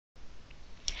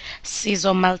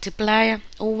Sizomultiplya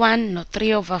u1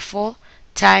 no3/4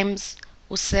 times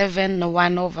u7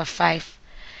 no1/5.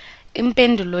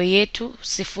 Impendulo yethu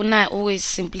sifuna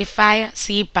ukuyisimplifya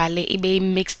siyibhale ibe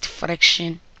yi-mixed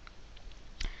fraction.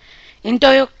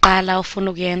 Into yokuqala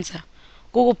ofuna ukuyenza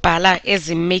kukubhala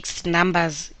ezi mixed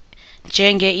numbers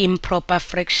njenge-improper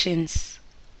fractions.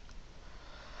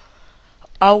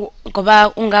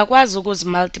 Ngoba ungakwazi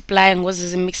ukuzimultiplya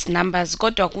ngezi mixed numbers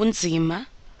kodwa kunzima,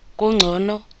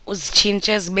 kungcono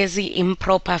uzitshintshe zibe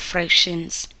zii-improper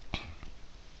fractions.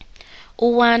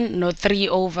 U1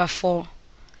 no3/4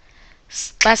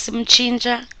 xa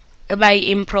simtshintsha eba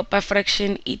yi-improper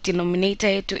fraction, i-denominator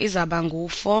yethu izaba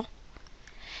ngu-4,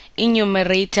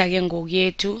 i-numerator ke ngoku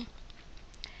yethu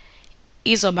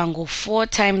izoba ngu-4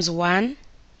 times 1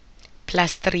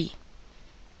 plus 3.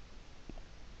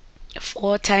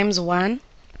 4 times 1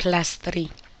 plus 3.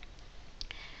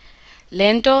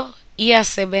 Le nto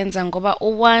iyasebenza ngoba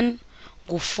u1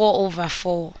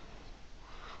 ngu-4/4.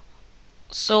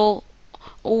 So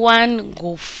u1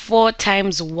 ngu-4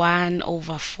 times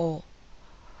 1/4.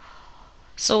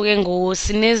 So ke ngoku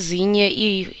sinezinye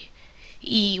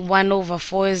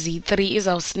i-1/4 eziyi-3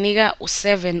 izawusinika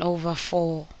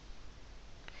u-7/4.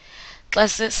 Xa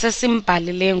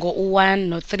sesimbhalile ngo-u1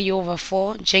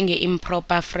 no3/4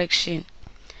 njenge-improper fraction,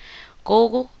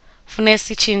 ngoku funeka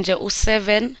sitshintshe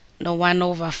u7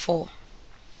 no1/4.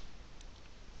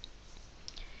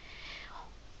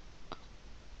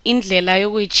 Indlela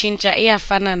yokuyitshintsha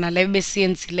iyafana nale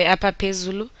besiyenzile apha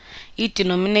phezulu.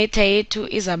 I-denominator yethu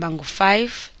izaba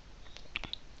ngu-5.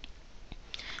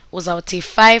 Uzawuthi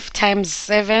 5 times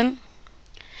 7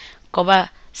 ngoba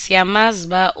siyamazi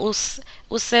uba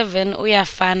u7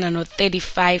 uyafana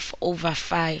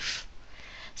no35/5.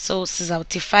 So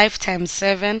sizawuthi 5 times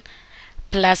 7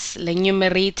 plus le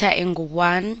numerator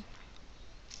engu-1.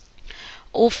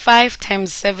 U5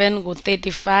 times 7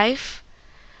 ngu-35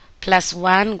 plus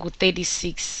 1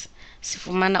 ngu-36.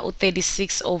 Sifumana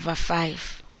u36/5.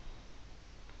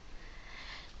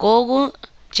 Ngoku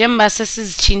njengoba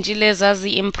sesizitshintshile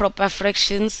zazi-improper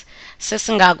fractions,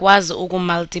 sesingakwazi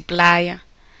ukumultiplya.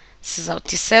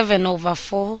 Sizawuthi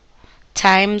 7/4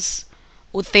 times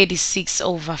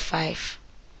u36/5.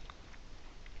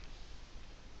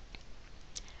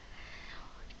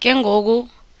 Ke ngoku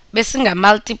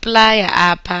besingamultiplya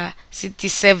apha sithi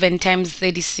 7 times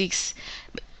 36,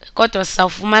 kodwa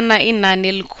sizawufumana inani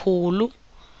elikhulu.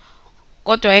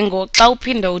 Kodwa ke ngoku xa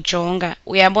uphinde ujonga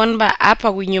uyabona uba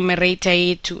apha kwi-numerator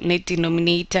yethu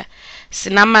ne-denominator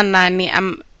sinamanani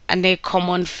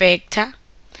ane-common factor.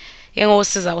 Ke ngoku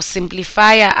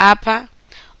sizawusimplifya apha,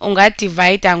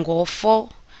 ungadivayida ngo-4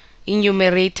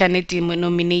 i-numerator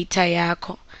ne-denominator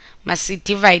yakho.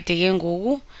 Masidivayide ke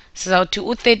ngoku, sizawuthi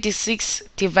u36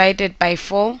 divided by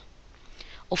 4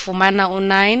 ufumana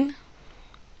u9.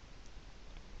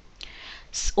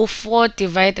 U4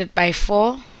 divided by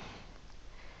 4,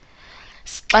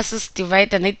 xa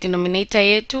sisidivayida ne-denominator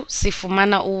yethu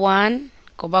sifumana u1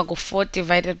 ngoba ngu-4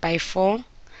 divided by 4.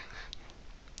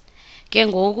 Ke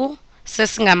ngoku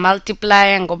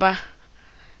sesingamultiplya ngoba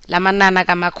la manani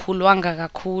akamakhulu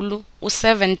kakhulu.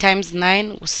 U7 times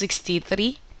 9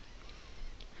 ngu-63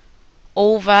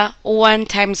 over u1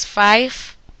 times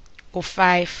 5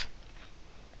 ngu-5.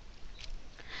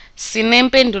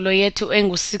 Sinempendulo yethu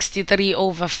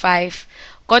engu-63/5,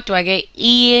 kodwa ke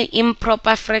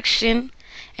iye-improper fraction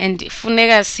and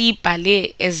funeka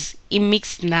siyibhale as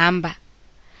i-mixed number.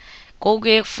 Ngoku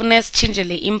ke funeka sitshintshe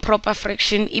le improper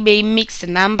fraction ibe yi-mixed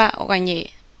number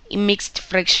okanye i-mixed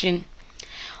fraction.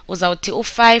 Uzawuthi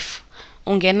u5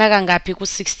 ungena kangaphi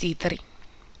ku-63?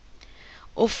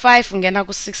 U5 ungena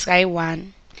ku-6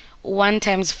 kayi-1. U1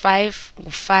 times 5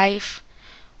 ngu-5.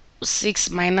 U6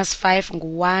 minus 5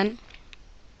 ngu-1.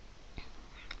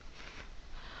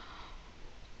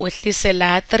 Wehlise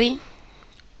la 3.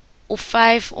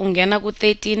 U5 ungena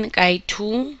ku-13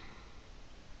 kayi-2.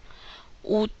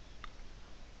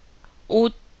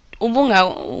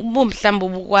 Mhlawumbi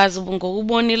ubukwazi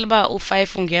ngokubonile uba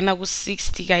u5 ungena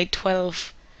ku-60 kayi-12,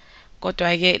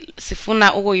 kodwa ke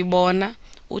sifuna ukuyibona.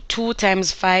 U2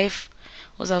 times 5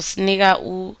 uzawusinika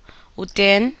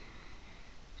u10.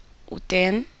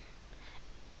 U10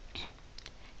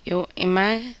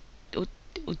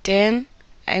 u10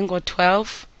 ayingo-12.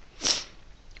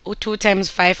 U2 times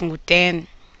 5 ngu-10.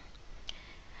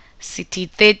 Sithi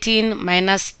 13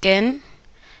 minus 10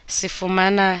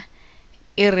 sifumana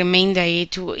i-remainder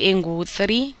yethu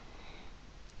engu-3.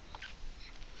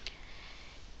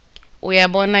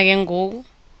 Uyabona ke ngoku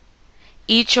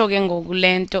itsho ke ngoku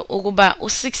le nto ukuba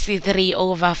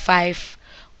u63/5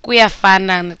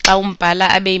 kuyafana xa umbhala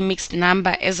abe yi-mixed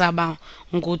number ezaba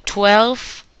ngu-12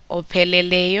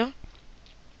 opheleleyo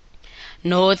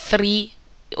no-3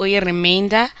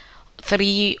 uyi-remainder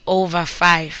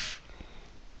 3/5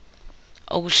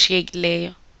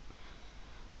 okushiyekileyo.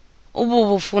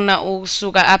 Ubufuna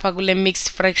ukusuka apha kule mixed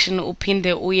fraction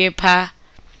uphinde uye pha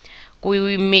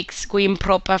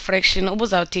kuyi-improper fraction,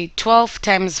 ubuzawuthi 12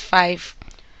 times 5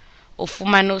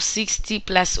 ufumane u-60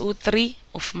 plus u-3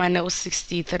 ufumane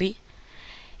u-63.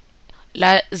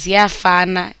 La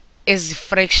ziyafana ezi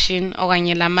fraction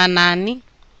okanye la manani.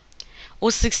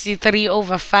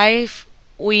 U-63/5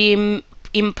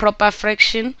 uyi-improper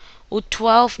fraction,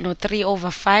 u-12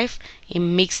 no-3/5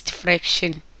 i-mixed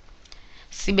fraction.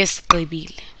 Sibe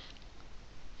sigqibile.